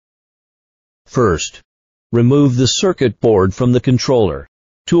First, remove the circuit board from the controller.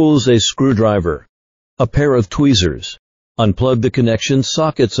 Tools: a screwdriver, a pair of tweezers. Unplug the connection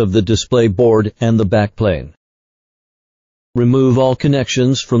sockets of the display board and the backplane. Remove all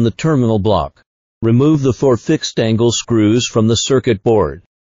connections from the terminal block. Remove the 4 fixed angle screws from the circuit board.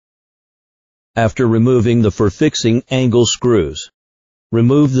 After removing the 4 fixing angle screws,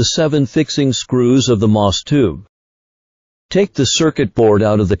 remove the 7 fixing screws of the MOS tube. Take the circuit board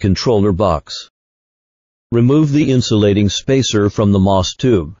out of the controller box. Remove the insulating spacer from the MOS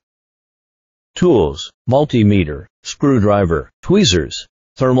tube. Tools: multimeter, screwdriver, tweezers,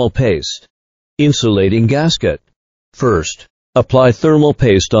 thermal paste, insulating gasket. First, apply thermal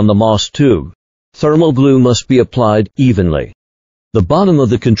paste on the MOS tube. Thermal glue must be applied evenly. The bottom of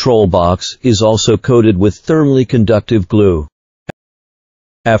the control box is also coated with thermally conductive glue.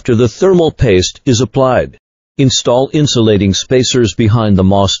 After the thermal paste is applied, install insulating spacers behind the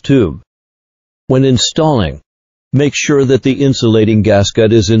MOS tube. When installing, make sure that the insulating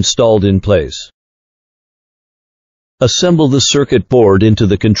gasket is installed in place. Assemble the circuit board into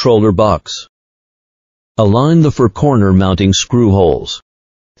the controller box. Align the 4 corner mounting screw holes.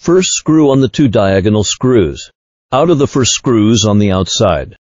 First, screw on the 2 diagonal screws, out of the 4 screws on the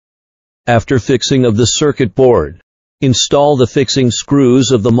outside. After fixing of the circuit board, install the fixing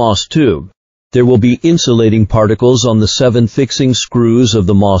screws of the MOS tube. There will be insulating particles on the 7 fixing screws of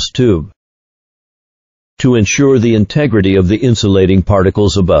the MOS tube. To ensure the integrity of the insulating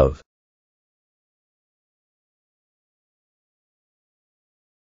particles above,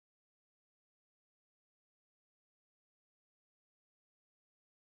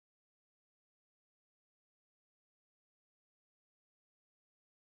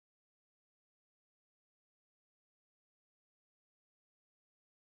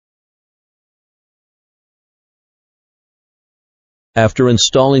 after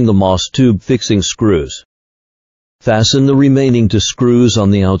installing the MOS tube fixing screws, fasten the remaining 2 screws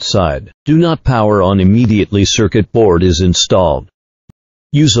on the outside. Do not power on immediately circuit board is installed.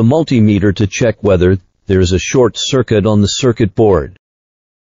 Use a multimeter to check whether there is a short circuit on the circuit board.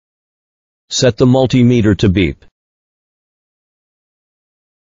 Set the multimeter to beep.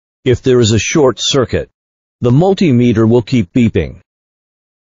 If there is a short circuit, the multimeter will keep beeping.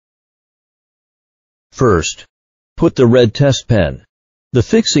 First, put the red test pen, the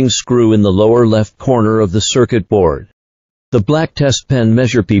fixing screw, in the lower left corner of the circuit board. The black test pen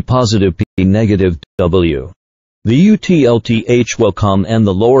measure P positive, P negative, W. The UTLTH Welcome and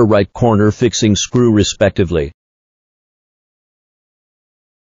the lower right corner fixing screw respectively.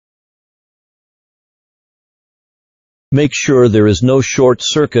 Make sure there is no short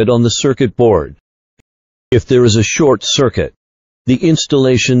circuit on the circuit board. If there is a short circuit, the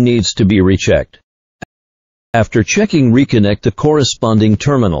installation needs to be rechecked. After checking, reconnect the corresponding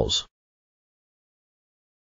terminals.